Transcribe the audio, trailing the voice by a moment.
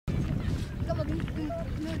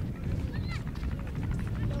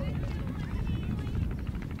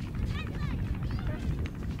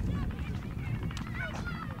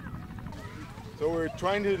So we're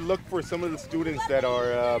trying to look for some of the students that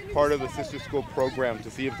are part of the Sister School program to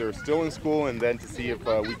see if they're still in school, and then to see if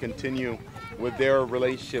we continue with their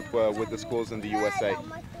relationship with the schools in the USA.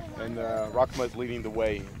 And Rahma is leading the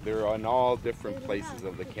way. They're on all different places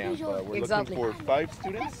of the camp. We're looking for 5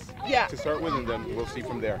 students to start with, and then we'll see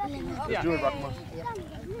from there. Let's do it, Rahma.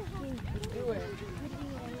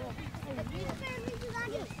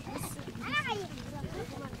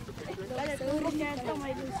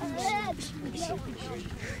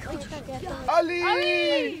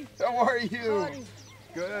 Ali! How are you?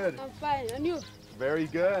 Good. I'm fine, and you? Very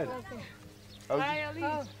good. Okay. Hi, Ali.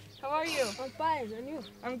 How are you? I'm fine, and you?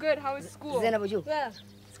 I'm good. How is school? Zainab, you? Well,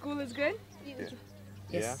 School is good? Yes.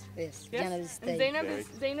 Yeah? Yes. Yes. Zainab is And staying.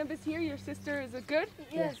 Zainab is here. Your sister is it good?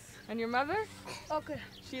 yes. And your mother? Okay.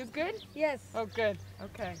 She is good? Yes. Oh, good.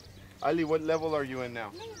 Okay. Ali, what level are you in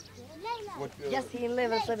now? What, Just in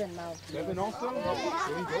level 7 now. 7 also?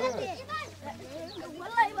 Very good.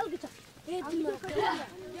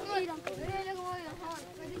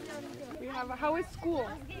 We have. How is school?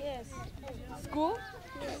 Yes. School?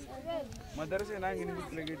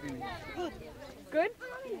 Good.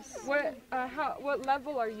 What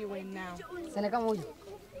level are you in now? Sana ka mo.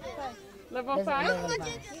 Level Level 5.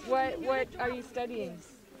 5. What are you studying?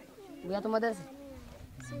 We have to madrasa.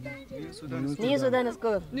 New Sudan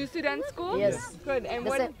School. New Sudan School? Yes. Good. And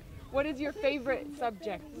The same. what is your favorite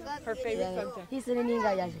subject? Her favorite subject? Listening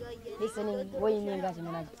English. Listening way in English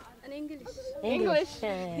manaj. And English. English.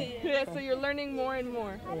 Yeah. Yeah, so you're learning more and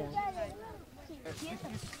more.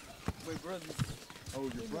 My brother. Oh,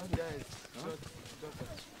 your brother? Huh?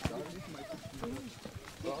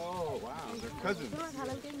 Oh, wow. They're cousins.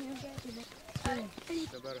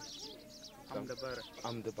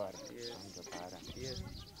 Amdabara. Yes.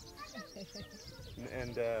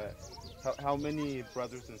 And how many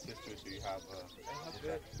brothers and sisters do you have?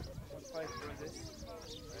 I have 5 brothers.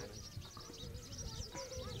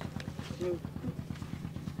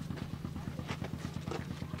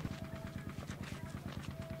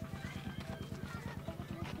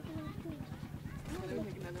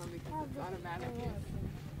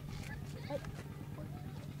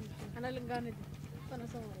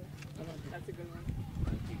 That's a good one.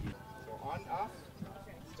 So on, off,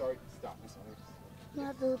 start, stop.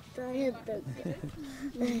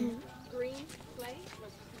 Green, play.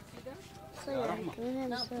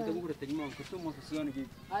 Kita mura tengok, kita mau kesuan lagi.